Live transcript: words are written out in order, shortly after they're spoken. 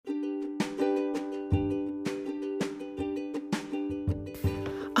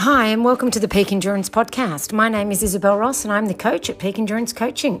Hi, and welcome to the Peak Endurance Podcast. My name is Isabel Ross, and I'm the coach at Peak Endurance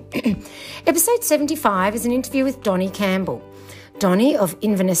Coaching. Episode 75 is an interview with Donnie Campbell. Donnie of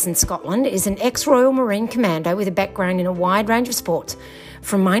Inverness in Scotland is an ex-Royal Marine Commando with a background in a wide range of sports,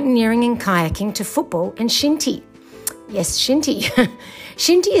 from mountaineering and kayaking to football and shinty. Yes, shinty.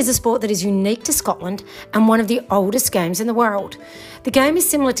 Shinty is a sport that is unique to Scotland and one of the oldest games in the world. The game is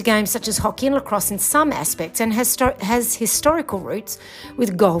similar to games such as hockey and lacrosse in some aspects and has historical roots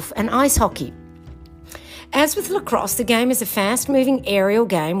with golf and ice hockey. As with lacrosse, the game is a fast-moving aerial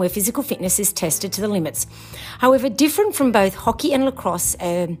game where physical fitness is tested to the limits. However, different from both hockey and lacrosse,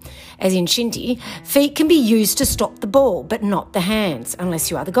 as in shinty, feet can be used to stop the ball, but not the hands, unless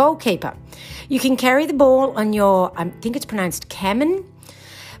you are the goalkeeper. You can carry the ball on your, I think it's pronounced camen,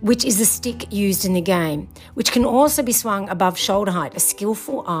 which is the stick used in the game, which can also be swung above shoulder height. A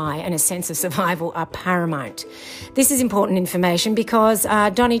skillful eye and a sense of survival are paramount. This is important information because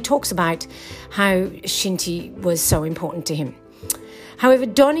Donnie talks about how shinty was so important to him. However,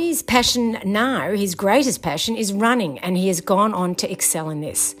 Donnie's passion now, his greatest passion, is running, and he has gone on to excel in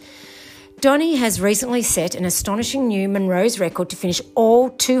this. Donnie has recently set an astonishing new Munro's record to finish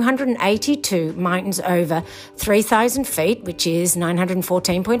all 282 mountains over 3,000 feet, which is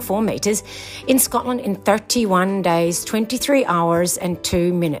 914.4 metres, in Scotland in 31 days, 23 hours and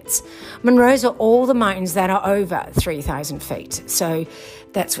 2 minutes. Munro's are all the mountains that are over 3,000 feet, so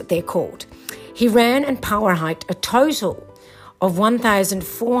that's what they're called. He ran and power hiked a total of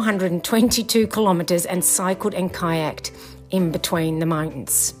 1,422 kilometres and cycled and kayaked in between the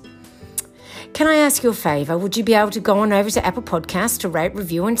mountains. Can I ask you a favour? Would you be able to go on over to Apple Podcasts to rate,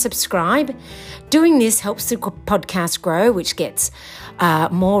 review and subscribe? Doing this helps the podcast grow, which gets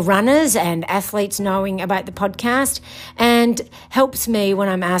more runners and athletes knowing about the podcast, and helps me when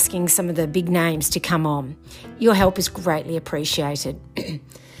I'm asking some of the big names to come on. Your help is greatly appreciated.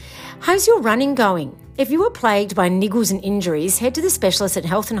 How's your running going? If you are plagued by niggles and injuries, head to the specialists at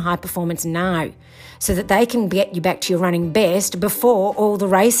Health and High Performance now so that they can get you back to your running best before all the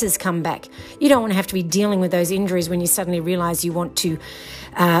races come back. You don't want to have to be dealing with those injuries when you suddenly realise you want to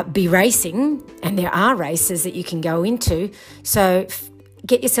be racing, and there are races that you can go into. So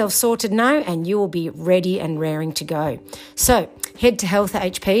get yourself sorted now and you will be ready and raring to go. So head to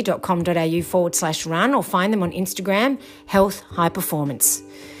healthhp.com.au/run or find them on Instagram, Health High Performance.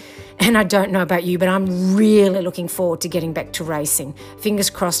 And I don't know about you, but I'm really looking forward to getting back to racing.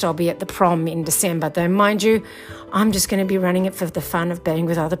 Fingers crossed I'll be at the prom in December, though mind you, I'm just going to be running it for the fun of being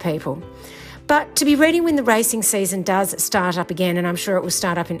with other people. But to be ready when the racing season does start up again, and I'm sure it will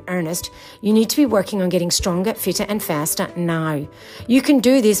start up in earnest, you need to be working on getting stronger, fitter and faster now. You can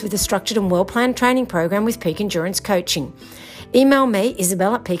do this with a structured and well-planned training program with Peak Endurance Coaching. Email me,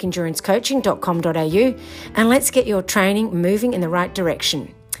 Isabel at peakendurancecoaching.com.au, and let's get your training moving in the right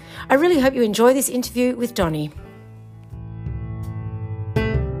direction. I really hope you enjoy this interview with Donnie.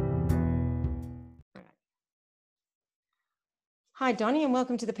 Hi, Donnie, and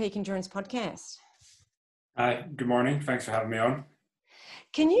welcome to the Peak Endurance Podcast. Hi, good morning. Thanks for having me on.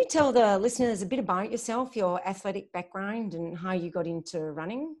 Can you tell the listeners a bit about yourself, your athletic background, and how you got into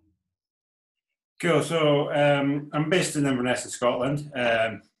running? Cool. So I'm based in Inverness in Scotland.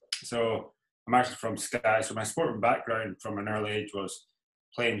 So I'm actually from Skye. So my sporting background from an early age was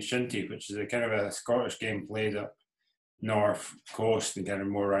playing shinty, which is a kind of a Scottish game played up north coast and kind of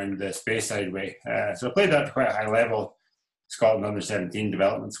more around the Speyside way. So I played that to quite a high level, Scotland under-17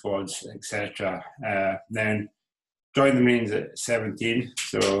 development squads, etc. Then joined the Marines at 17.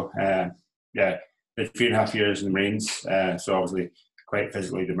 So did 3.5 years in the Marines. So obviously quite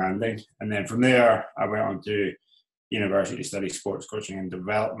physically demanding. And then from there, I went on to university to study sports coaching and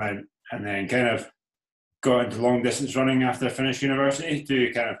development, and then kind of got into long distance running after I finished university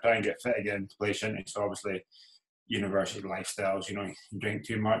to kind of try and get fit again to play shinty. So obviously university lifestyles, you drink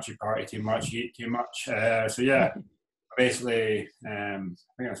too much, you party too much, you eat too much. So yeah, basically, I think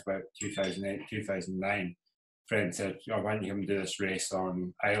it was about 2008, 2009, friend said, why don't you come do this race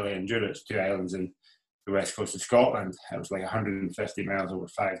on Islay and Duritz, 2 islands in the west coast of Scotland. It was like 150 miles over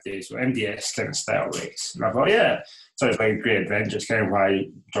 5 days, so MDS kind of style race. And I thought, yeah, sounds like a great adventure. It's kind of why I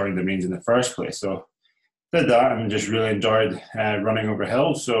joined the Marines in the first place. So did that and just really enjoyed running over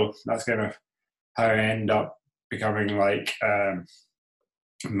hills. So that's kind of how I ended up becoming like a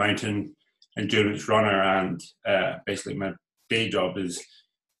mountain endurance runner, and basically my day job is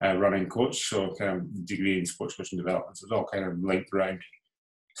running coach, so kind of degree in sports coaching development. So it's all kind of linked around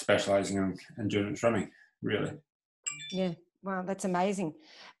specialising in endurance running, really. Yeah, wow, that's amazing.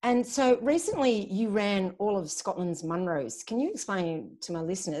 And so recently you ran all of Scotland's Munros. Can you explain to my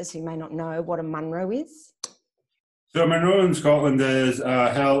listeners who may not know what a Munro is? So Monroe in Scotland is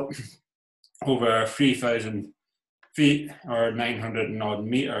a hill over 3,000 feet or 900 and odd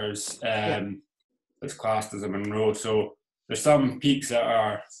meters. It's classed as a Monroe. So there's some peaks that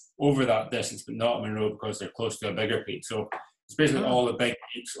are over that distance, but not a Monroe because they're close to a bigger peak. So it's basically all the big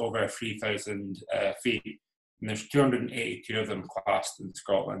peaks over 3,000 feet. And there's 282 of them classed in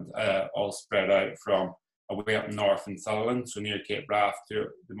Scotland, all spread out from away up north in Sutherland, so near Cape Wrath, to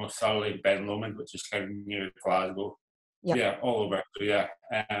the most southerly Ben Lomond, which is kind of near Glasgow. Yep. Yeah, all over. So yeah,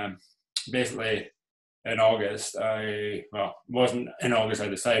 basically in August, wasn't in August I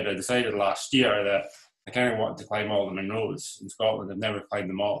decided last year that I kind of wanted to climb all the Monroes in Scotland. I've never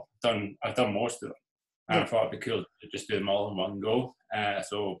climbed them all. I've done most of them. And I thought it'd be cool to just do them all in one go.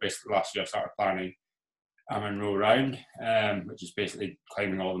 So basically last year I started planning a Monroe round, which is basically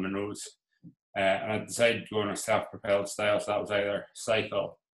climbing all the Monroes. And I decided to go on a self-propelled style, so that was either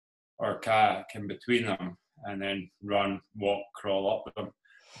cycle or kayak in between them, and then run, walk, crawl up them.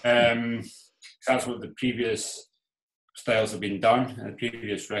 That's what the previous styles have been done. And the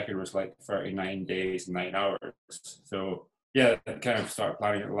previous record was like 39 days and 9 hours. So yeah, I kind of started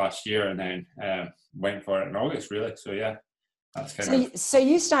planning it last year, and then went for it in August, really. So yeah, that's kind of. So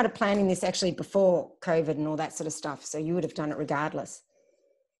you started planning this actually before COVID and all that sort of stuff. So you would have done it regardless.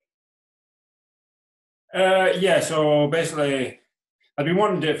 Yeah, so basically, I've been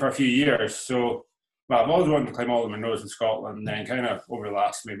wanting to do it for a few years. So, I've always wanted to climb all the Monroes in Scotland, and then kind of over the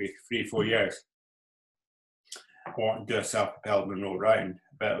last maybe 3-4 years, I wanted to do a self-propelled Monroe round.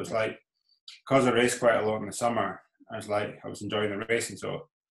 But it was like, because I raced quite a lot in the summer, I was enjoying the racing. So,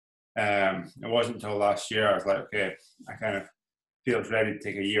 it wasn't until last year I was like, okay, I kind of feel it's ready to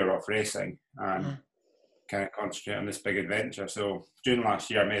take a year off racing and kind of concentrate on this big adventure. So, June last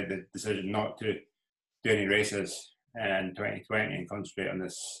year, I made the decision not to do any races in 2020 and concentrate on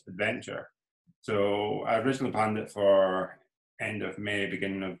this adventure. So I originally planned it for end of May,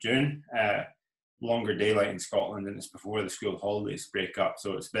 beginning of June. Longer daylight in Scotland, and it's before the school holidays break up,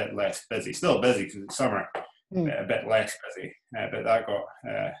 so it's a bit less busy. Still busy because it's summer, but a bit less busy. But that got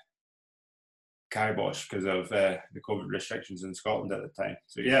kiboshed because of the COVID restrictions in Scotland at the time.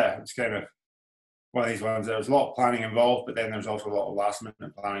 So yeah, it's kind of one of these ones. There was a lot of planning involved, but then there's also a lot of last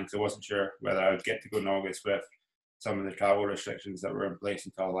minute planning, so I wasn't sure whether I would get to go in August with some of the travel restrictions that were in place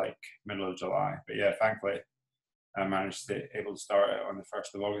until like middle of July. But yeah, thankfully I managed to able to start it on the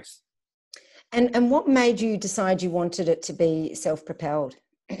 1st of August. And what made you decide you wanted it to be self-propelled?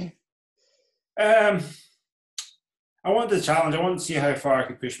 I wanted the challenge. I wanted to see how far I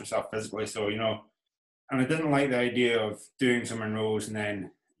could push myself physically. So, and I didn't like the idea of doing some Monroes and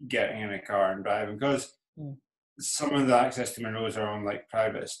then getting in a car and driving, because some of the access to Monroes are on like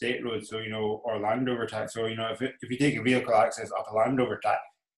private estate roads, so or Landover track. So if you take a vehicle access up a Landover track,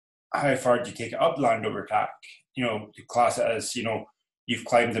 how far do you take it up Landover track? To class it as you've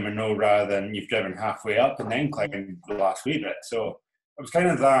climbed the Monroe rather than you've driven halfway up and then climbed the last wee bit. So it was kind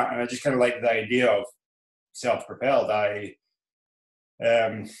of that, and I just kind of liked the idea of self-propelled.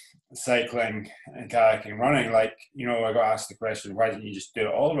 Cycling and kayaking, running, I got asked the question, why didn't you just do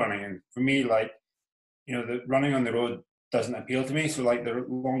it all running? And for me, the running on the road doesn't appeal to me. So the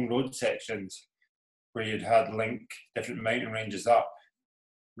long road sections where you'd had link different mountain ranges up,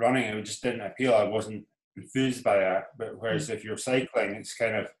 running, it just didn't appeal. I wasn't enthused by that. But whereas if you're cycling, it's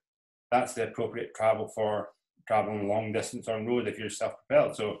kind of, that's the appropriate travel for traveling long distance on road if you're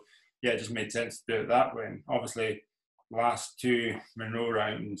self-propelled. So yeah, it just made sense to do it that way. And obviously last 2 Monroe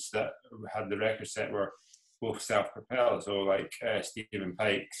rounds that had the record set were both self-propelled. So Stephen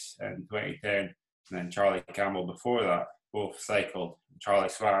Pikes in 2010 and then Charlie Campbell before that, both cycled. Charlie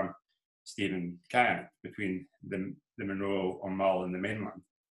swam, Stephen kayaked between the Monroe on Mull and the mainland.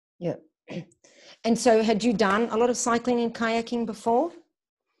 Yeah. And so had you done a lot of cycling and kayaking before?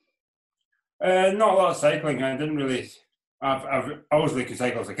 Not a lot of cycling. I didn't really, I've always liked to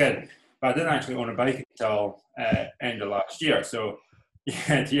cycle as a kid, but I didn't actually own a bike until end of last year. So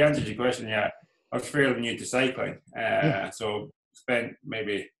yeah, to answer your question, yeah, I was fairly new to cycling. So spent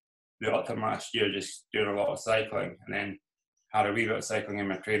maybe the autumn last year just doing a lot of cycling, and then had a wee bit of cycling in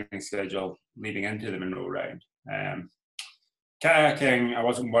my training schedule leading into the Monroe round. Kayaking, I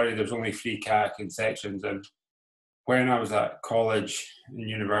wasn't worried. There was only 3 kayaking sections, and when I was at college and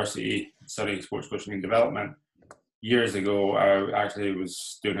university studying sports coaching and development years ago, I actually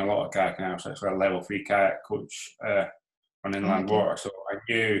was doing a lot of kayaking. I was actually a level 3 kayak coach on inland water, so I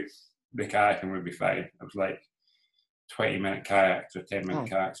knew the kayaking would be fine. It was like 20-minute kayaks or 10-minute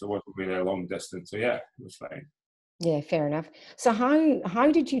kayaks, so it wasn't really a long distance. So yeah, it was fine. Yeah, fair enough. So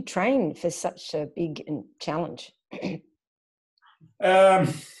how did you train for such a big challenge?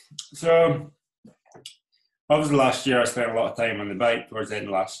 So obviously last year I spent a lot of time on the bike towards the end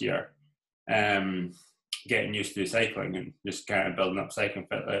of last year, getting used to cycling and just kind of building up cycling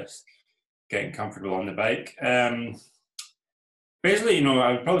fitness, getting comfortable on the bike. Basically,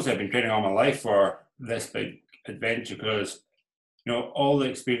 I would probably say I've been training all my life for this big adventure because, all the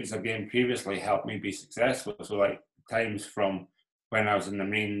experience I've gained previously helped me be successful. So like times from when I was in the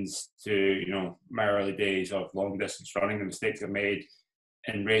Marines to, my early days of long distance running, the mistakes I've made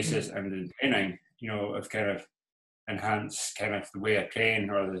in races and in training, have kind of enhanced kind of the way I train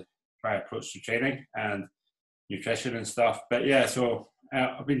or my approach to training and nutrition and stuff. But yeah, so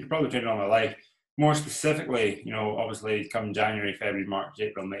I've been probably training all my life. More specifically, obviously come January, February, March,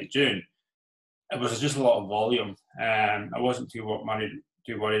 April, May, June, it was just a lot of volume. I wasn't too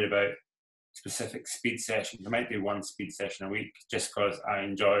worried about specific speed sessions. I might do one speed session a week just because I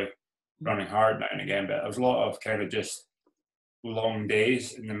enjoy running hard now and again. But it was a lot of kind of just long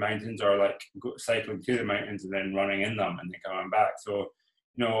days in the mountains or like cycling to the mountains and then running in them and then coming back. So,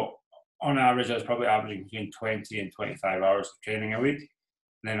 on average, I was probably averaging between 20 and 25 hours of training a week.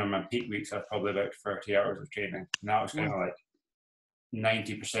 And then on my peak weeks, I was probably about 30 hours of training. And that was kind of like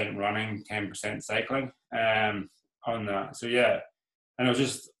 90% running, 10% cycling on that. So yeah, and it was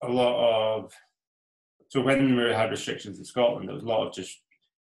just a lot of, so when we had restrictions in Scotland, there was a lot of just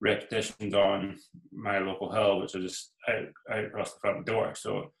repetitions on my local hill, which are just out across the front door.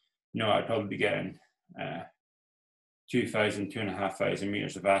 So, I'd probably be getting 2,500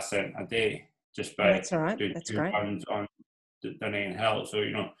 meters of ascent a day just by That's all right. doing That's 2 great. runs on the Dunedin Hill. So,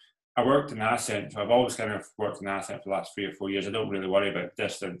 I worked in ascent, so I've always kind of worked in ascent for the last 3 or 4 years. I don't really worry about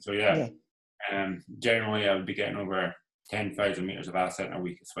distance. So yeah. Generally I would be getting over 10,000 meters of ascent a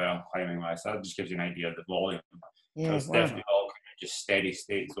week as well, climbing wise. So that just gives you an idea of the volume. Yeah, so it's definitely all kind of just steady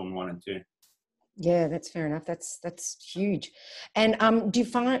state zone 1 and 2. Yeah, that's fair enough. That's huge. And did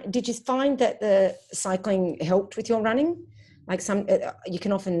you find that the cycling helped with your running? Like you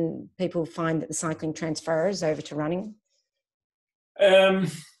can often people find that the cycling transfers over to running.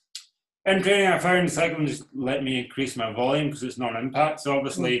 In training, I found cycling just let me increase my volume because it's non-impact. So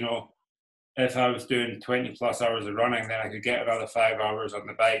obviously, if I was doing 20 plus hours of running, then I could get another 5 hours on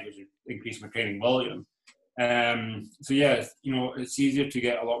the bike, which would increase my training volume. So yeah, it's easier to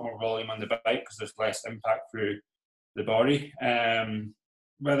get a lot more volume on the bike because there's less impact through the body.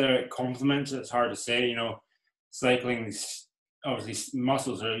 Whether it complements it, it's hard to say. Cycling's obviously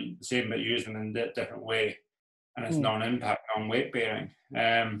muscles are the same but used in a different way, and it's non-impact, non-weight bearing.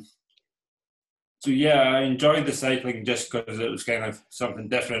 So yeah, I enjoyed the cycling just because it was kind of something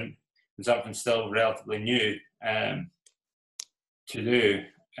different and something still relatively new to do.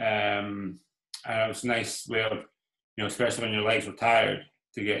 And it was a nice way of, especially when your legs were tired,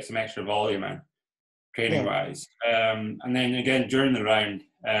 to get some extra volume in, training-wise. And then again, during the round,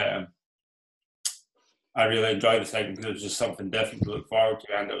 I really enjoyed the cycling because it was just something different to look forward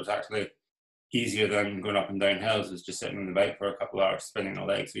to, and it was actually easier than going up and down hills. It was just sitting on the bike for a couple of hours, spinning the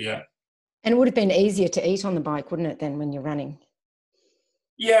legs. So yeah. And it would have been easier to eat on the bike, wouldn't it, than when you're running?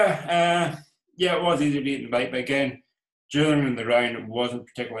 Yeah, it was easier to eat on the bike, but again, during the round, it wasn't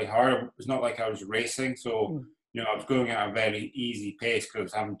particularly hard. It was not like I was racing, so I was going at a very easy pace because I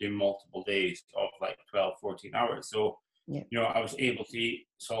was having to do multiple days of like 12, 14 hours. So, I was able to eat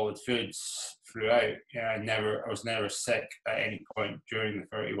solid foods throughout. Yeah, I was never sick at any point during the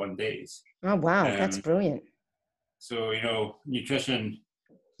 31 days. Oh, wow, that's brilliant. So, nutrition,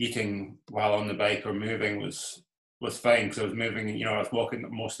 eating while on the bike or moving was fine because I was moving, I was walking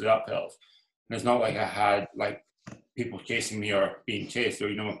most of the uphills. And it's not like I had like people chasing me or being chased. So,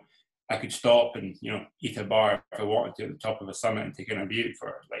 I could stop and, eat a bar if I wanted to at the top of a summit and take in a view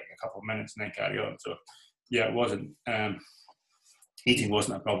for like a couple of minutes and then carry on. So yeah, it wasn't, eating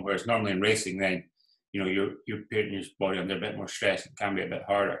wasn't a problem, whereas normally in racing then, you're putting your body under a bit more stress. It can be a bit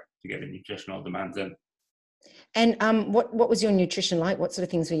harder to get the nutritional demands in. And what was your nutrition like? What sort of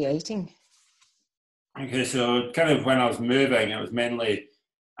things were you eating? Okay, so kind of when I was moving, it was mainly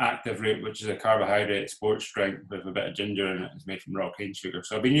Active Root, which is a carbohydrate sports drink with a bit of ginger in it. It's made from raw cane sugar.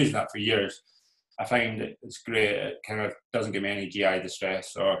 So I've been using that for years. I find it's great. It kind of doesn't give me any GI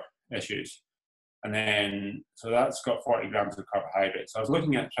distress or issues. And then, so that's got 40 grams of carbohydrates. So I was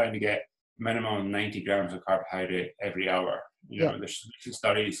looking at trying to get minimum 90 grams of carbohydrate every hour. There's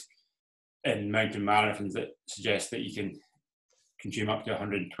studies in mountain marathons that suggest that you can consume up to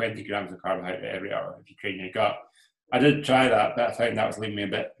 120 grams of carbohydrate every hour if you train your gut. I did try that, but I found that was leaving me a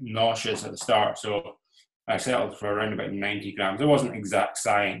bit nauseous at the start. So I settled for around about 90 grams. It wasn't exact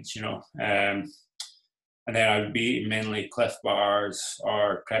science, and then I would be eating mainly Cliff bars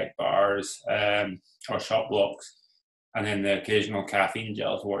or Trek bars or shot blocks, and then the occasional caffeine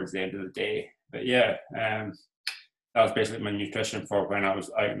gel towards the end of the day. but yeah, that was basically my nutrition for when I was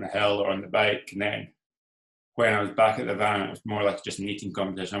out on the hill or on the bike. And then when I was back at the van, it was more like just an eating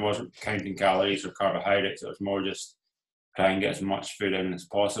competition. I wasn't counting calories or carbohydrates. It was more just try and get as much food in as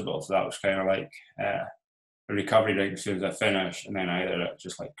possible. So that was kind of like a recovery drink as soon as I finished, and then either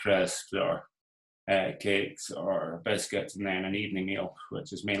just like crisps or cakes or biscuits, and then an evening meal,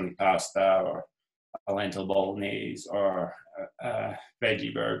 which is mainly pasta or a lentil bolognese or a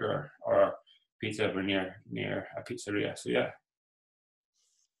veggie burger or pizza if we're near a pizzeria. So yeah.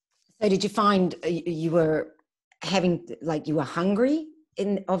 So did you find you were having, like, you were hungry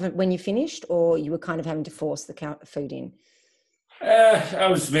when you finished, or you were kind of having to force the food in? I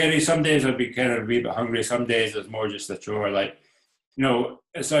was varied. Some days I'd be kind of a wee bit hungry. Some days it's more just a chore. Like,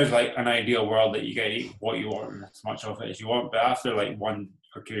 it sounds like an ideal world that you get to eat what you want and as much of it as you want. But after like 1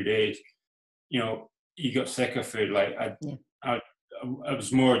 or 2 days, you got sick of food. Like it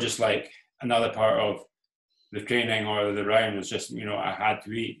was more just like another part of the training or the round was just, I had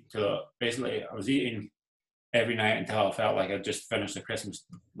to eat. So basically I was eating every night until I felt like I'd just finished the Christmas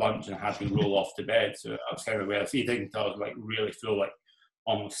lunch and had to roll off to bed. So I was kind of the way I was eating until I was like really full, like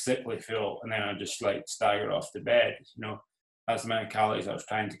almost sickly full. And then I'd just like stagger off to bed. That's the amount of calories I was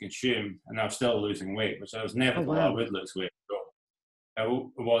trying to consume. And I was still losing weight, which I was never thought I would lose weight. So I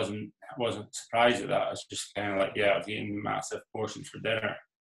wasn't surprised at that. I was just kind of like, I was eating massive portions for dinner.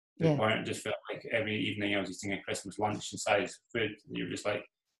 To the point it just felt like every evening I was eating a Christmas lunch inside food. You're just like,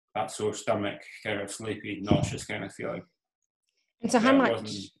 that sore stomach, kind of sleepy, nauseous kind of feeling. And so how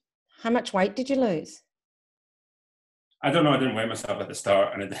much weight did you lose? I don't know. I didn't weigh myself at the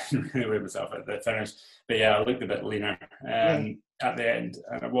start, and I didn't really weigh myself at the finish. But yeah, I looked a bit leaner at the end,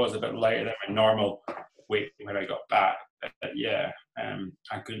 and it was a bit lighter than my normal weight when I got back. But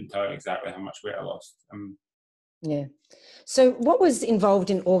I couldn't tell you exactly how much weight I lost. So what was involved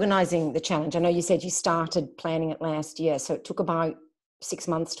in organising the challenge? I know you said you started planning it last year, so it took about 6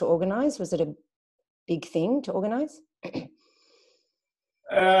 months to organise. Was it a big thing to organise?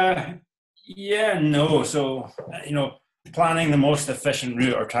 No. So, planning the most efficient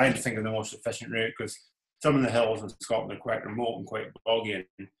route or trying to think of the most efficient route, because some of the hills in Scotland are quite remote and quite boggy, and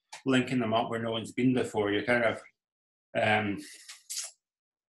linking them up where no one's been before, you're kind of, having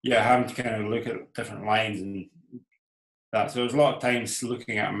to kind of look at different lines and that. So there's a lot of times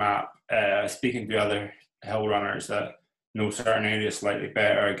looking at a map, speaking to other hill runners that know certain areas slightly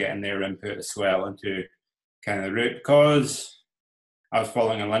better, getting their input as well into kind of the route. Because I was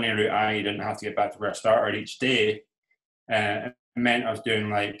following a linear route, I didn't have to get back to where I started each day. It meant I was doing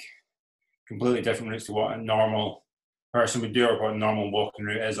like completely different routes to what a normal person would do or what a normal walking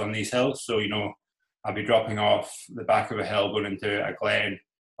route is on these hills. So, I'll be dropping off the back of a hill going into a glen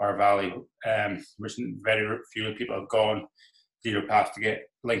or a valley, which very few people have gone zero path to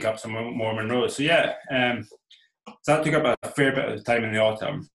link up some more Monroes. So so that took up a fair bit of time in the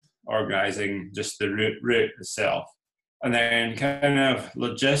autumn, organising just the route itself. And then kind of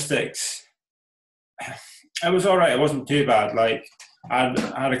logistics, it was all right. It wasn't too bad. Like I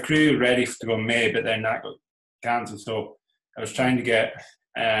had a crew ready to go in May, but then that got cancelled. So I was trying to get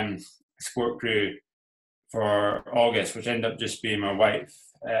a sport crew for August, which ended up just being my wife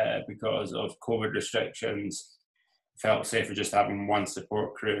because of COVID restrictions. Felt safer just having one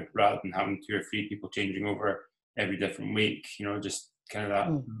support crew rather than having 2 or 3 people changing over every different week, just kind of that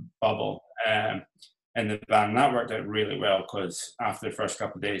bubble in the van. That worked out really well because after the first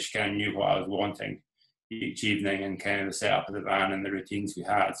couple of days, she kind of knew what I was wanting each evening and kind of the setup of the van and the routines we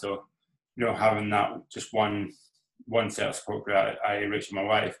had. So, having that just one set of support crew, I Rachel, my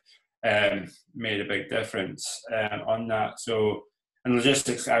wife, made a big difference on that. So, in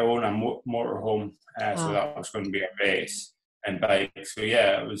logistics, I own a motorhome, so that was going to be a base and bike. So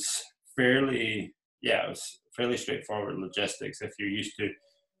it was fairly straightforward logistics if you're used to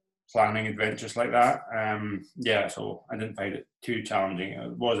planning adventures like that. So I didn't find it too challenging.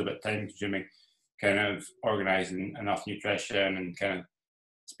 It was a bit time consuming, kind of organising enough nutrition and kind of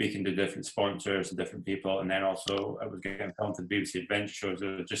speaking to different sponsors and different people, and then also I was getting filmed for the BBC Adventure shows.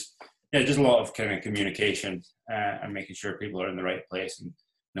 So just a lot of kind of communication and making sure people are in the right place and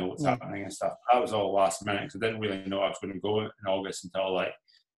know what's happening and stuff. That was all last minute because I didn't really know I was going to go in August until like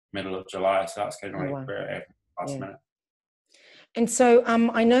middle of July. So that's kind of where everything last minute. And so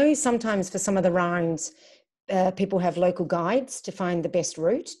I know sometimes for some of the rounds, people have local guides to find the best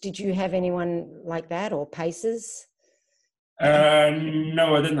route. Did you have anyone like that, or paces?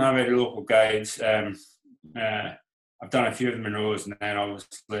 No, I didn't have any local guides. I've done a few of the Monroes, and then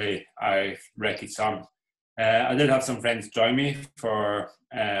obviously I recce'd some. I did have some friends join me for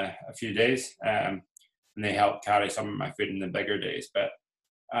a few days, and they helped carry some of my food in the bigger days. But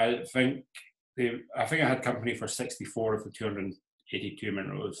I think I think I had company for 64 of the 282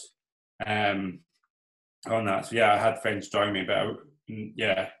 Munros on that. So yeah, I had friends join me, but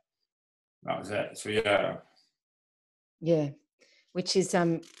yeah, that was it. So yeah. Yeah, which is,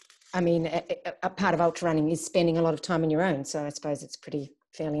 I mean, a part of ultra running is spending a lot of time on your own. So I suppose it's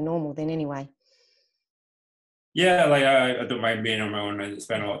fairly normal then anyway. Yeah, like I don't mind being on my own. I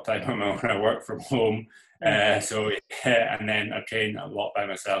spend a lot of time on my own. I work from home. So yeah, and then I train a lot by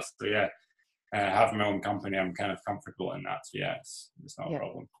myself. So yeah, having my own company, I'm kind of comfortable in that. So yeah, it's not a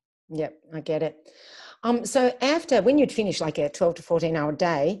problem. Yep, I get it. So when you'd finished like a 12 to 14 hour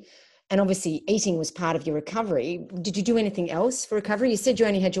day, and obviously eating was part of your recovery, did you do anything else for recovery? You said you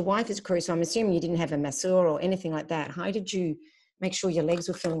only had your wife as a crew, so I'm assuming you didn't have a masseur or anything like that. How did you make sure your legs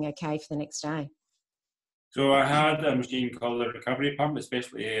were feeling okay for the next day? So I had a machine called the recovery pump. It's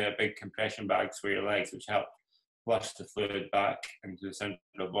basically a big compression bag for your legs, which help flush the fluid back into the center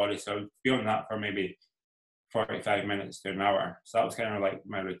of the body. So I'd be on that for maybe 45 minutes to an hour. So that was kind of like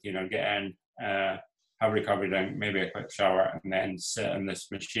my routine. I'd get in, have a recovery drink, maybe a quick shower, and then sit in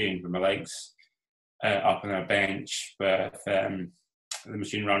this machine with my legs up on a bench with the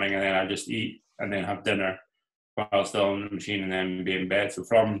machine running, and then I just eat and then have dinner while still on the machine, and then be in bed. So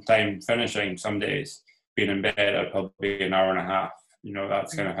from time finishing, some days being in bed, I'd probably be an hour and a half.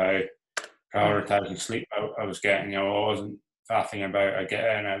 That's kind of how prioritizing sleep I was getting. I wasn't faffing about. I'd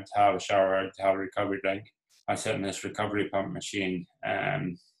get in, I'd have a shower, I'd have a recovery drink. I sit in this recovery pump machine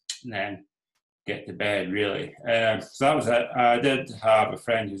and then get to bed, really. So that was it. I did have a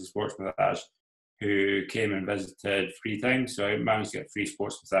friend who's a sports massage who came and visited 3 times. So I managed to get 3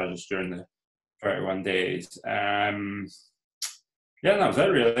 sports massages during the 31 days. Yeah, that was it,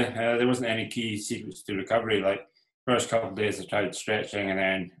 really. There wasn't any key secrets to recovery. Like, first couple of days I tried stretching, and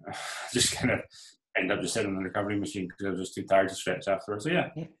then just kind of ended up just sitting on the recovery machine because I was just too tired to stretch afterwards. So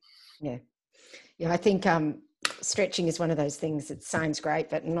yeah, I think stretching is one of those things that sounds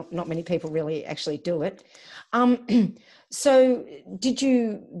great, but not many people really actually do it. So did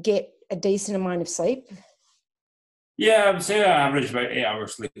you get a decent amount of sleep? Yeah, I would say I averaged about 8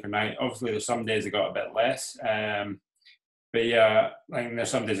 hours sleep a night. Obviously, there's some days I got a bit less. But yeah, like there's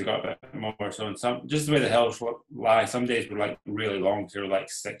some days I got a bit more. So in some, just the way the hills lie, some days were like really long, so they were like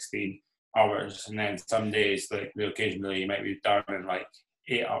 16 hours, and then some days, like occasionally, you might be down in like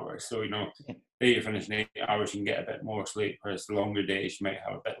 8 hours. So day you're finishing 8 hours, you can get a bit more sleep, whereas the longer days you might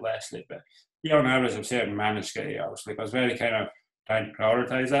have a bit less sleep. But yeah, on average, I've said I managed to get 8 hours sleep. I was very kind of trying to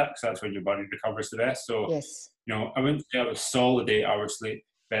prioritize that because that's when your body recovers the best. So I wouldn't say I was solid 8 hours sleep,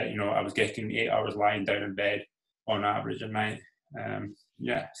 but I was getting 8 hours lying down in bed on average a night.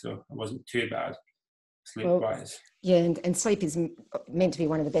 So it wasn't too bad sleep-wise. And sleep is meant to be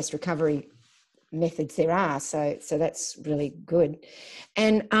one of the best recovery methods there are. So that's really good.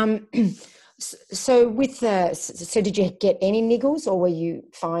 And so did you get any niggles, or were you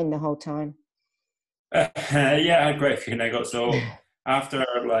fine the whole time? I had quite a few niggles. So after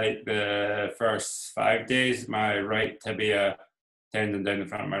like the first 5 days, my right tibia tendon down the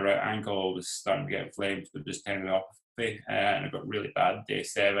front of my right ankle was starting to get inflamed, but just tendinopathy, and it got really bad. Day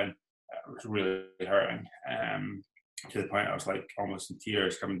 7, it was really hurting, to the point I was like almost in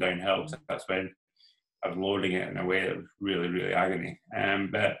tears coming downhill. So that's when I was loading it in a way that was really, really agony.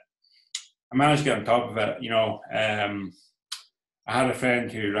 But I managed to get on top of it. I had a friend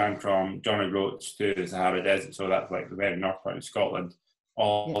who ran from John O'Groats to the Sahara Desert, so that's like the very north part of Scotland,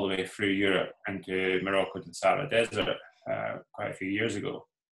 all the way through Europe into Morocco to the Sahara Desert quite a few years ago.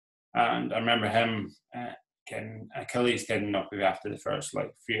 And I remember him getting Achilles tendinopathy after the first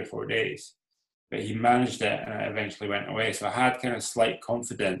like 3 or 4 days. But he managed it, and it eventually went away. So I had kind of slight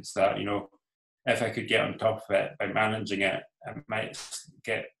confidence that, if I could get on top of it by managing it, I might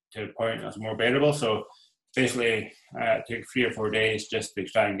get to a point that's more bearable. So basically, it took 3 or 4 days just to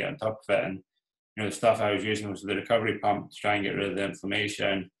try and get on top of it. And, the stuff I was using was the recovery pump to try and get rid of the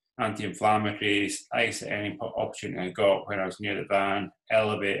inflammation, anti-inflammatories, ice at any opportunity I got when I was near the van,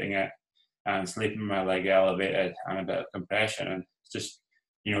 elevating it and sleeping my leg elevated, and a bit of compression, and just,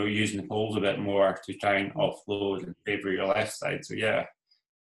 using the poles a bit more to try and offload and favour your left side. So yeah,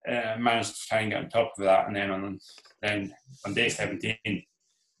 managed to try and get on top of that. And then on day 17,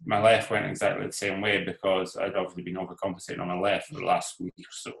 my left went exactly the same way because I'd obviously been overcompensating on my left for the last week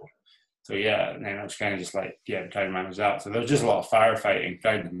or so. So yeah, and then I was kind of just like, trying to manage that. So there was just a lot of firefighting,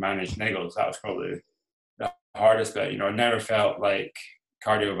 trying to manage niggles. That was probably the hardest bit. I never felt like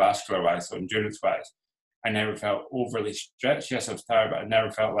cardiovascular-wise, so endurance-wise, I never felt overly stretched. Yes, I was tired, but I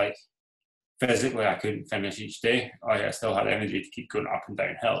never felt like physically I couldn't finish each day. I still had energy to keep going up and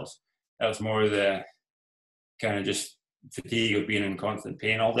down hills. That was more the kind of just fatigue of being in constant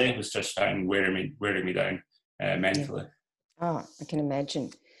pain all day was just starting wearing me down mentally. Oh, I can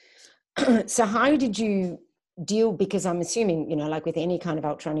imagine. So how did you deal, because I'm assuming, you know, like with any kind of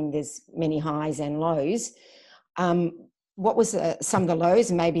ultra running, there's many highs and lows. What was some of the lows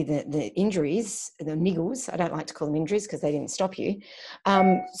and maybe the injuries, the niggles? I don't like to call them injuries because they didn't stop you.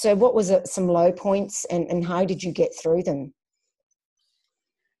 So what was some low points and how did you get through them?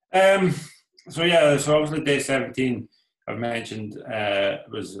 So obviously day 17, I've mentioned,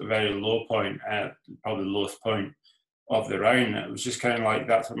 was a very low point, probably the lowest point of the round. It was just kind of like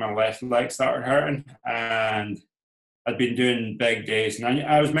that's when my left leg started hurting, and I'd been doing big days, and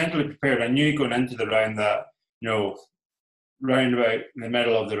I was mentally prepared. I knew going into the round that, you know, round about in the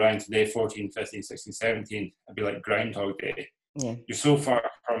middle of the round today, 14, 15, 16, 17, it'd be like Groundhog Day. Yeah. You're so far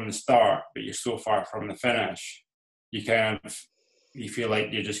from the start, but you're so far from the finish. You feel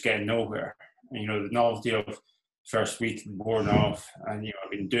like you're just getting nowhere. And, you know, the novelty of first week worn off, and, you know,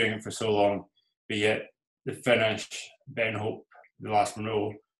 I've been doing it for so long, but yet the finish, Ben Hope, the last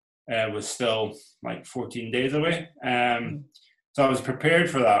Monroe, was still like 14 days away. So I was prepared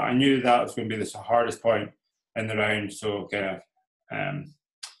for that. I knew that was going to be the hardest point in the round. So kind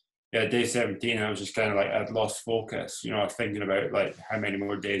of, day 17, I was just kind of like, I'd lost focus. You know, I was thinking about like how many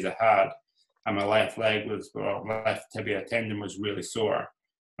more days I had. And my left left tibia tendon was really sore.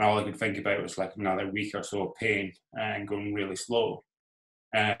 And all I could think about was like another week or so of pain and going really slow.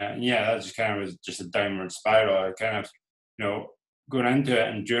 That just kind of was just a downward spiral. I kind of, you know, going into it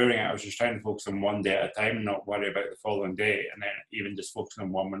and during it, I was just trying to focus on one day at a time, not worry about the following day, and then even just focusing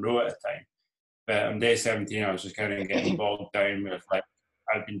on one Monroe at a time. But on day 17, I was just kind of getting bogged down with, like,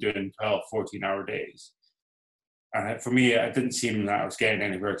 I've been doing 12, 14-hour days. And for me, it didn't seem that I was getting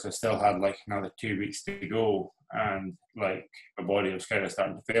anywhere because I still had like another 2 weeks to go, and like my body was kind of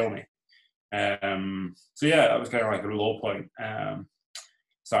starting to fail me. That was kind of like a low point.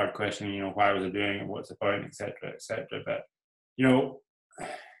 Started questioning, you know, why was I doing it, what's the point, etc., etc. But, you know,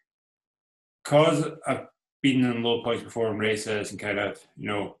 because I've been in low points before in races and kind of, you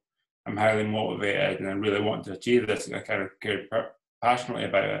know, I'm highly motivated and I really want to achieve this, and I kind of care passionately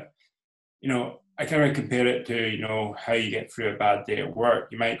about it. You know, I kind of compare it to, you know, how you get through a bad day at work.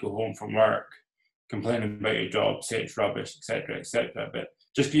 You might go home from work complaining about your job, say it's rubbish, etc., etc. But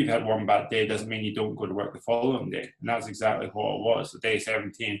just because you've had one bad day doesn't mean you don't go to work the following day. And that's exactly what it was. So day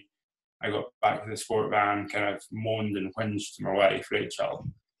 17, I got back to the sport van, kind of moaned and whinged to my wife, Rachel,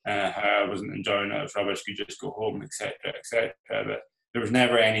 how I wasn't enjoying it, it was rubbish, could just go home, etc., etc. But there was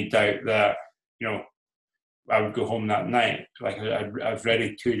never any doubt that, you know, I would go home that night. Like, I was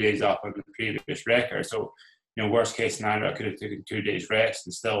ready 2 days up on the previous record. So, you know, worst case scenario, I could have taken 2 days rest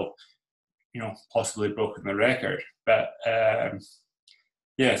and still, you know, possibly broken the record. But so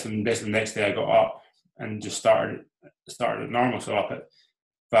basically the next day I got up and just started at normal. So up at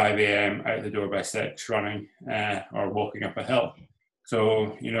 5 a.m, out the door by 6, running or walking up a hill.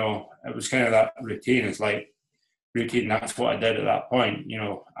 So, you know, it was kind of that routine. It's like routine. That's what I did at that point. You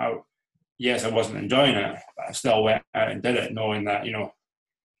know, I wasn't enjoying it, but I still went out and did it, knowing that, you know,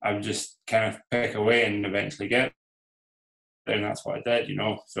 I would just kind of pick away and eventually get there. And that's what I did, you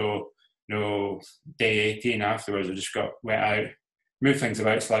know. So, you know, day 18 afterwards, I just went out, moved things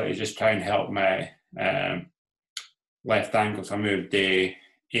about slightly, just try and help my left ankle. So I moved day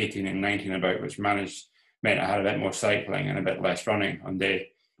 18 and 19 about, which meant I had a bit more cycling and a bit less running on day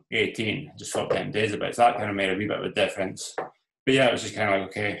 18. Just swapped 10 days about. So that kind of made a wee bit of a difference. But yeah, it was just kind of like,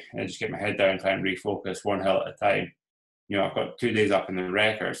 okay, I just get my head down, try and refocus one hill at a time. You know, I've got 2 days up in the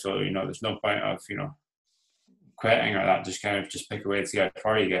record, so, you know, there's no point of, you know, quitting or that. Just kind of just pick away and see how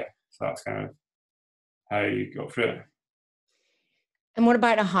far you get. So that's kind of how you go through it. And what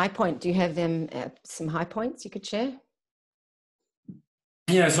about a high point? Do you have some high points you could share?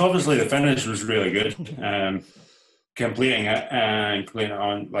 Yeah, so obviously the finish was really good. Completing it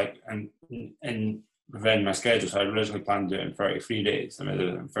on and within my schedule. So I originally planned to do it in 33 days. I did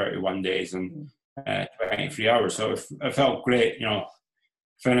it in 31 days and 23 hours. So it felt great, you know,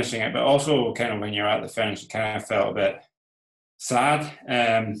 finishing it. But also kind of when you're at the finish, it kind of felt a bit sad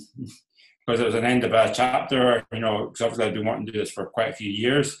because it was an end of a chapter, you know, because obviously I've been wanting to do this for quite a few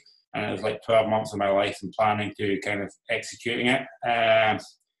years. And it was like 12 months of my life and planning to kind of executing it.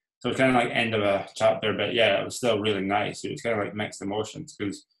 So it's kind of like end of a chapter, but yeah, it was still really nice. It was kind of like mixed emotions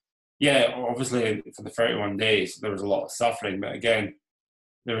because, yeah, obviously for the 31 days, there was a lot of suffering, but again,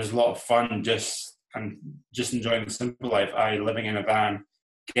 there was a lot of fun just enjoying the simple life. Living in a van,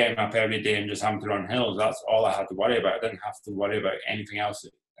 getting up every day and just having to run hills. That's all I had to worry about. I didn't have to worry about anything else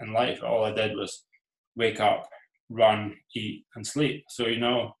in life. All I did was wake up, run, eat, and sleep. So, you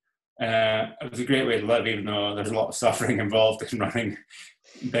know, it was a great way to live, even though there's a lot of suffering involved in running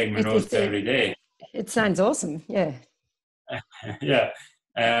big Monroes every day. It sounds awesome. Yeah. Yeah.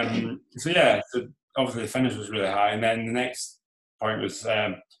 So obviously the finish was really high, and then the next point was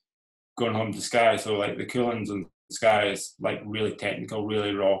going home to Skye. So like the Coolins and Skye is like really technical,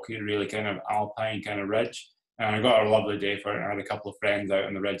 really rocky, really kind of alpine kind of ridge. And I got a lovely day for it. I had a couple of friends out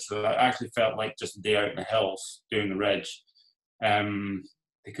on the ridge, so that actually felt like just a day out in the hills doing the ridge,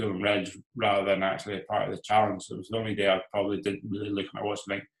 the Coolin Ridge, rather than actually a part of the challenge. So it was the only day I probably didn't really look at my watch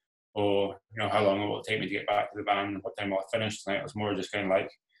and think, oh, how long will it take me to get back to the van? What time will I finish tonight? It was more just kind of like,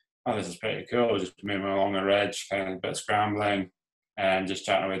 oh, this is pretty cool. Just moving along the ridge, kind of a bit scrambling, and just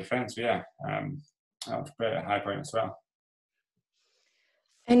chatting away with friends. So yeah, that was pretty high point as well.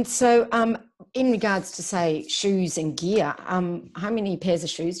 And so, in regards to say shoes and gear, how many pairs of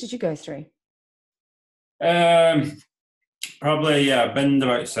shoes did you go through? Probably binned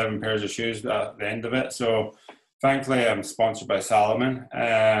about 7 pairs of shoes at the end of it. So thankfully, I'm sponsored by Salomon,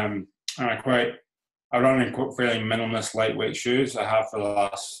 and I run in fairly minimalist, lightweight shoes. I have for the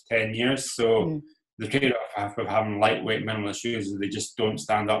last 10 years. So the trade-off of having lightweight, minimalist shoes is they just don't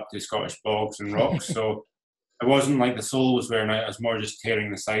stand up to Scottish bogs and rocks. So it wasn't like the sole was wearing out. It was more just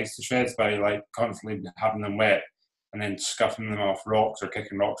tearing the sides to shreds by like constantly having them wet and then scuffing them off rocks or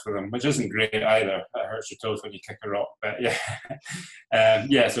kicking rocks with them, which isn't great either. It hurts your toes when you kick a rock. But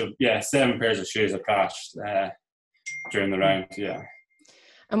yeah, so 7 pairs of shoes I crashed during the round. Yeah.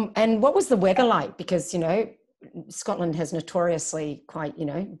 And what was the weather like? Because Scotland has notoriously quite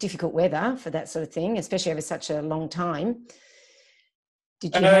difficult weather for that sort of thing, especially over such a long time.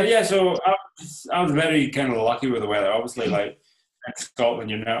 Did you? So I was very kind of lucky with the weather. Obviously, like in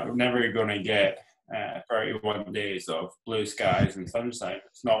Scotland, you're never going to get 31 days of blue skies and sunshine.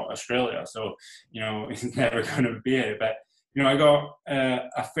 It's not Australia, so it's never going to be it. But I got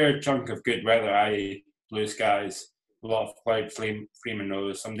a fair chunk of good weather, i.e., blue skies, a lot of cloud-free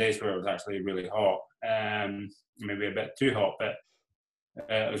Monroes. Some days where it was actually really hot, maybe a bit too hot, but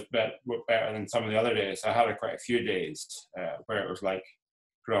it was a bit better than some of the other days. I had quite a few days where it was like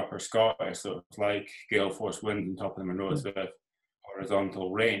proper Scottish, so it was like gale force wind on top of the Monroes with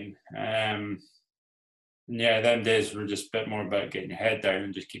horizontal rain. Them days were just a bit more about getting your head down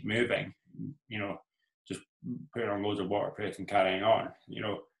and just keep moving, just putting on loads of waterproof and carrying on.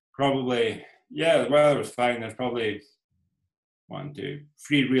 Probably, the weather was fine. There's probably 1, 2,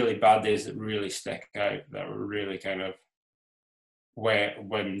 3 really bad days that really stick out, that were really kind of wet,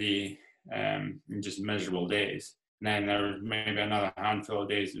 windy, and just miserable days. And then there was maybe another handful of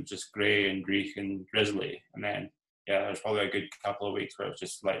days that was just grey and dreary and drizzly. And then, there was probably a good couple of weeks where it was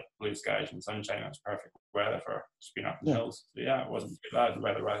just like blue skies and sunshine. It was perfect weather for just being up in the hills. So it wasn't too bad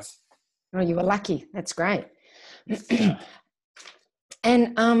weather-wise. Oh, you were lucky. That's great. Yeah.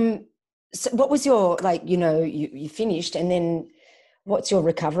 And so what was your, you finished, and then what's your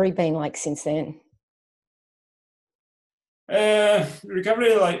recovery been like since then?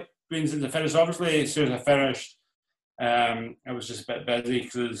 Recovery, been since I finished. Obviously, as soon as I finished, I was just a bit busy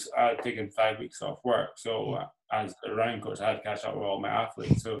because I had taken 5 weeks off work. So as a running coach, I had to catch up with all my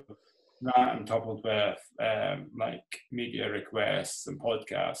athletes. So that, and coupled with media requests and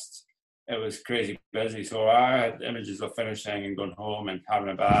podcasts, it was crazy busy. So I had images of finishing and going home and having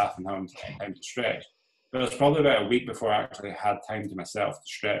a bath and having time to stretch. But it was probably about a week before I actually had time to myself to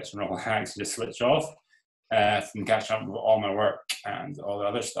stretch and relax and just switch off from catching up with all my work and all the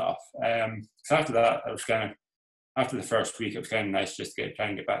other stuff. So after that, it was after the first week, it was kind of nice just to try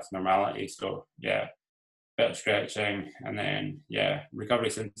and get back to normality. So bit of stretching, and then recovery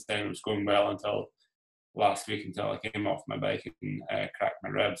since then was going well until last week, until I came off my bike and cracked my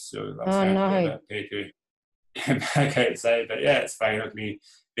ribs. So that's a pay to get back outside. But it's fine with me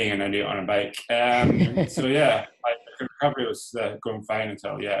being an idiot on a bike. The recovery was going fine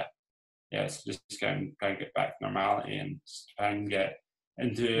until it's just trying to get back to normality and just try and get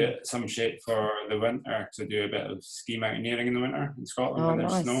into some shape for the winter, to do a bit of ski mountaineering in the winter in Scotland when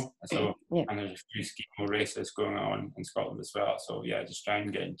there's snow. So and there's a few ski races going on in Scotland as well. So just try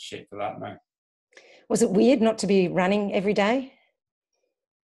and get in shape for that now. Was it weird not to be running every day?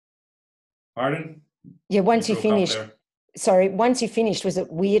 Pardon? Yeah, once you finished, was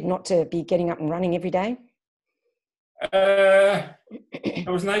it weird not to be getting up and running every day? It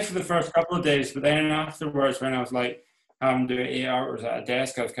was nice for the first couple of days, but then afterwards, when I was having to do 8 hours at a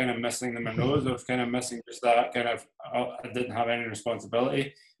desk, I was kind of missing the Monroes. I was kind of missing just that kind of, I didn't have any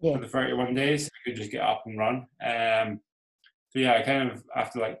responsibility for the 31 days. I could just get up and run. I kind of,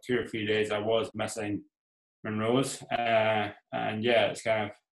 after 2 or 3 days, I was missing Monroes. It's kind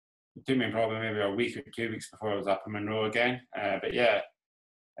of, it took me probably maybe a week or 2 weeks before I was up in Monroe again.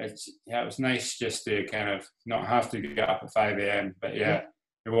 it was nice just to kind of not have to get up at 5 a.m. But yeah,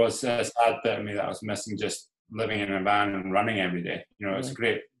 it was a sad bit of me that I was missing, just living in a van and running every day. It's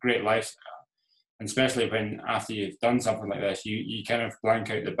a great lifestyle. And especially when after you've done something like this, you kind of blank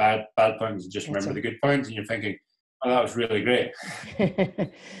out the bad points and just remember the good points, and you're thinking, oh, that was really great.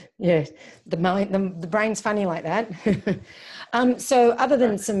 Yeah, the brain's funny like that. So other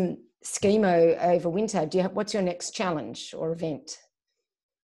than some schemo over winter, what's your next challenge or event?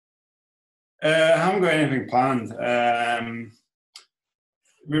 I haven't got anything planned.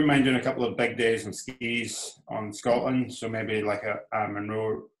 Wouldn't mind doing a couple of big days on skis on Scotland, so maybe like a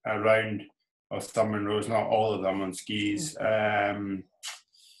Munro, a round of some Munros, not all of them on skis. And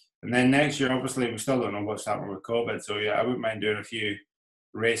then next year, obviously, we still don't know what's happening with COVID, so yeah, I wouldn't mind doing a few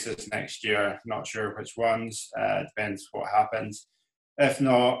races next year. Not sure which ones. Depends what happens. If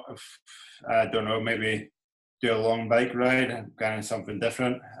not, I don't know, maybe do a long bike ride, kind of something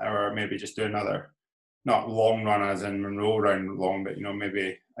different, or maybe just do another, not long run as in Munro round long, but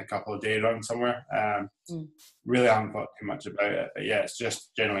maybe a couple of day run somewhere. Really haven't thought too much about it, but yeah, it's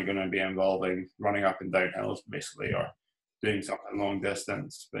just generally going to be involving running up and down hills basically, or doing something long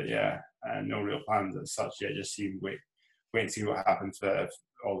distance. But yeah, no real plans as such yet. Just wait and see what happens with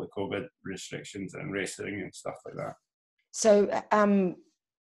all the COVID restrictions and racing and stuff like that. So,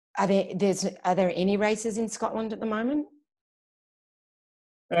 are there any races in Scotland at the moment?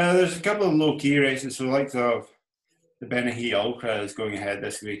 There's a couple of low-key races, so like the Benahee Ultra is going ahead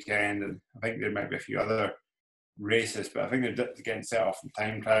this weekend, and I think there might be a few other races, but I think they're getting set off in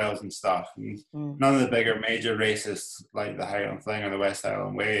time trials and stuff. And none of the bigger major races like the Highland Fling or the West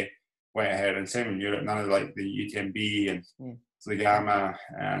Highland Way went ahead, and same in Europe. None of like the UTMB and the Gamma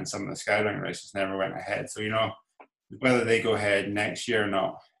and some of the Skyrunning races never went ahead. So whether they go ahead next year or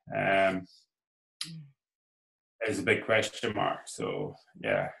not is a big question mark. So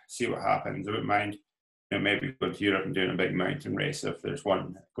yeah, see what happens. I wouldn't mind maybe going to Europe and doing a big mountain race if there's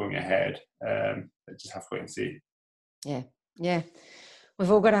one going ahead. But just have to wait and see. Yeah.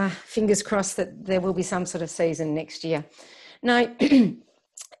 We've all got our fingers crossed that there will be some sort of season next year. Now, do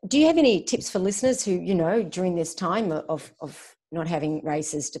you have any tips for listeners who, during this time of not having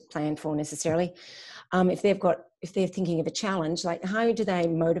races to plan for necessarily, if they're thinking of a challenge, like how do they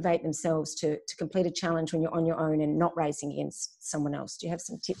motivate themselves to complete a challenge when you're on your own and not racing against someone else? Do you have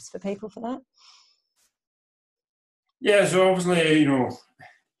some tips for people for that? Yeah, so obviously,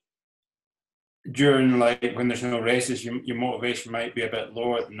 during when there's no races, your motivation might be a bit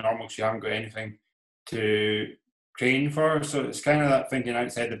lower than normal because you haven't got anything to train for. So it's kind of that thinking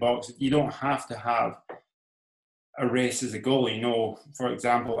outside the box. You don't have to have a race as a goal. For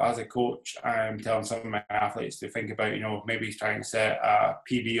example, as a coach, I'm telling some of my athletes to think about, maybe trying to set a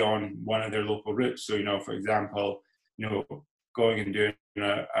PB on one of their local routes. So, for example, going and doing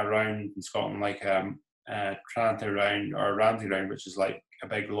a round in Scotland like Tranter round or Ramsey round, which is like a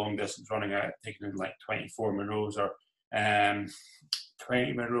big long distance running out, taking in like 24 Munros or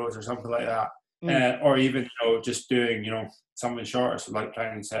 20 Munros or something like that. Or even, just doing, something shorter, so like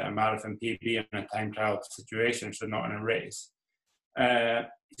trying to set a marathon PB in a time trial situation, so not in a race. So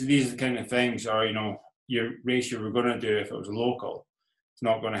these are the kind of things, or, your race you were going to do if it was local, it's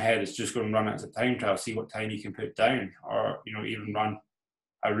not going ahead, it's just going to run it as a time trial, see what time you can put down, or, even run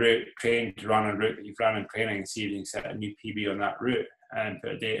a route, train to run a route that you've run in training and see if you can set a new PB on that route and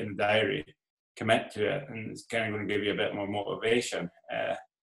put a date in the diary, commit to it, and it's kind of going to give you a bit more motivation.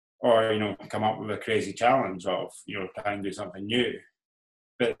 Or, come up with a crazy challenge of, try and do something new.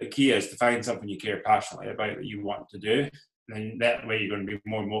 But the key is to find something you care passionately about that you want to do. And that way you're going to be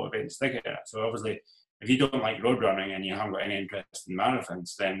more motivated to stick at it. So obviously, if you don't like road running and you haven't got any interest in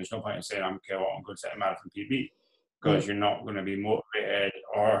marathons, then there's no point in saying, I'm going to set a marathon PB. Because you're not going to be motivated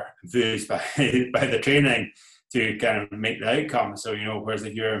or enthused by the training to kind of make the outcome. So, whereas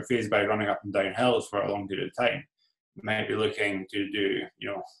if you're enthused by running up and down hills for a long period of time, you might be looking to do,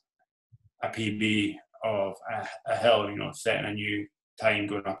 a PB of a hill, setting a new time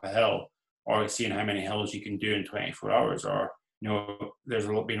going up a hill, or seeing how many hills you can do in 24 hours, or, there's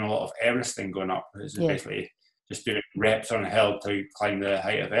been a lot of Everesting going up. It's basically just doing reps on a hill to climb the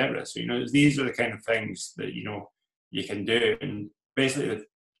height of Everest. So, these are the kind of things that, you can do. And basically the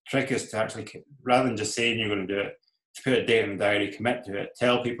trick is to actually, rather than just saying you're going to do it, to put a date in the diary, commit to it,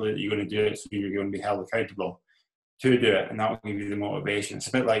 tell people that you're going to do it so you're going to be held accountable to do it, and that will give you the motivation. It's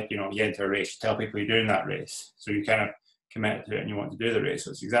a bit like, you enter a race, you tell people you're doing that race, so you kind of commit to it and you want to do the race.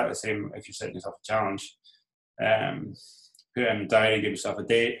 So it's exactly the same if you're setting yourself a challenge. Put it in the diary, give yourself a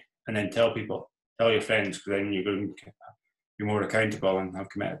date, and then tell your friends, because then you're going to be more accountable and have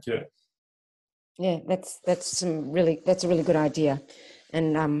committed to it. Yeah, that's a really good idea.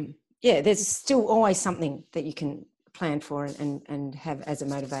 And yeah, there's still always something that you can plan for and have as a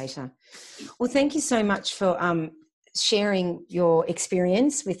motivator. Well, thank you so much for sharing your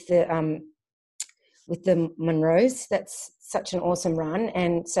experience with the Munros. That's such an awesome run,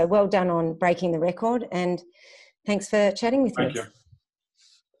 and so well done on breaking the record, and thanks for chatting with me. Thank you.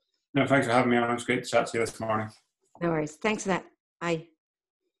 No, thanks for having me on. It's great to chat to you this morning. No worries. Thanks for that. Bye.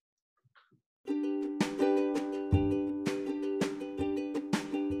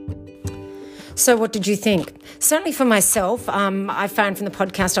 So what did you think? Certainly for myself, I found from the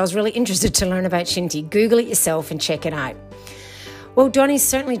podcast I was really interested to learn about Shinty. Google it yourself and check it out. Well, Donnie's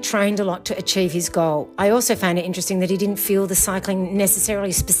certainly trained a lot to achieve his goal. I also found it interesting that he didn't feel the cycling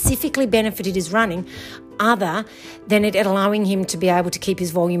necessarily specifically benefited his running, other than it allowing him to be able to keep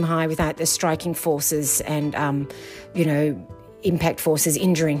his volume high without the striking forces and, impact forces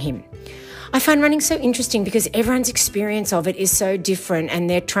injuring him. I find running so interesting because everyone's experience of it is so different, and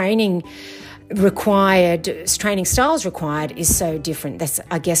their training styles required is so different. That's,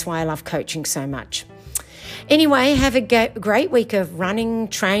 I guess, why I love coaching so much. Anyway, have a great week of running,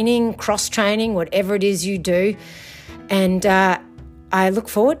 training, cross-training, whatever it is you do. And I look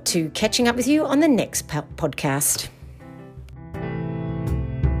forward to catching up with you on the next podcast.